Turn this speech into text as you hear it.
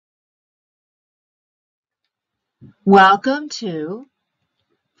Welcome to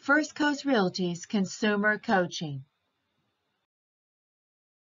First Coast Realty's Consumer Coaching.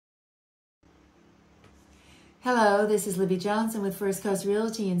 Hello, this is Libby Johnson with First Coast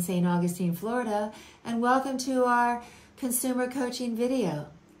Realty in St Augustine, Florida, and welcome to our consumer coaching video.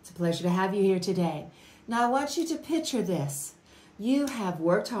 It's a pleasure to have you here today. Now I want you to picture this. You have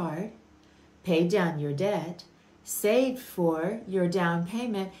worked hard, paid down your debt, saved for your down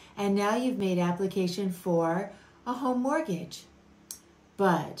payment, and now you've made application for a home mortgage.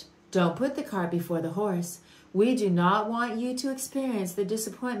 But don't put the cart before the horse. We do not want you to experience the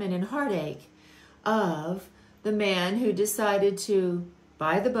disappointment and heartache of the man who decided to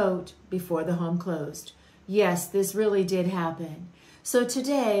buy the boat before the home closed. Yes, this really did happen. So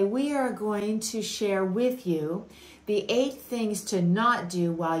today we are going to share with you the 8 things to not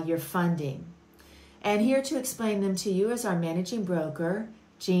do while you're funding. And here to explain them to you is our managing broker,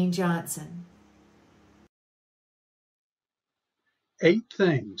 Jean Johnson. 8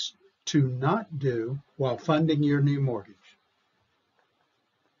 things to not do while funding your new mortgage.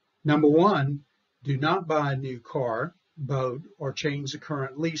 Number 1, do not buy a new car, boat, or change the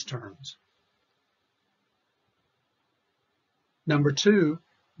current lease terms. Number 2,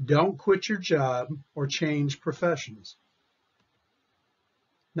 don't quit your job or change professions.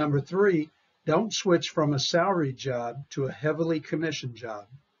 Number 3, don't switch from a salary job to a heavily commissioned job.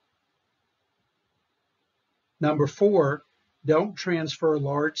 Number 4, don't transfer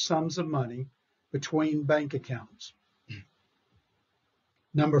large sums of money between bank accounts.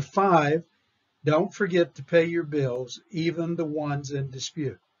 Number 5, don't forget to pay your bills, even the ones in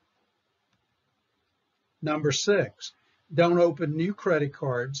dispute. Number 6, don't open new credit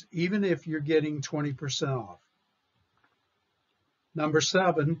cards, even if you're getting 20% off. Number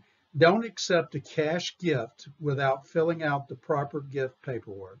 7, don't accept a cash gift without filling out the proper gift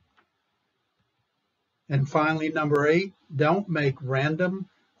paperwork. And finally, number 8, don't make random,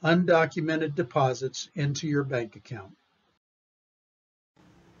 undocumented deposits into your bank account.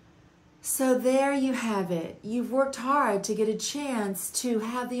 So there you have it. You've worked hard to get a chance to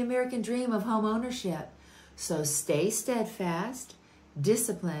have the American dream of home ownership. So stay steadfast,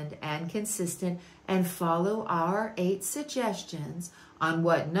 disciplined, and consistent, and follow our 8 suggestions on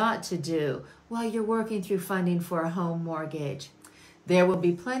what not to do while you're working through funding for a home mortgage. There will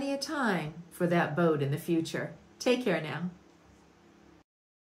be plenty of time for that boat in the future. Take care now.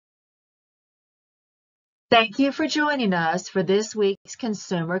 Thank you for joining us for this week's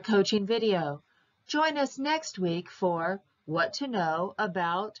consumer coaching video. Join us next week for What to Know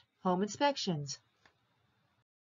About Home Inspections.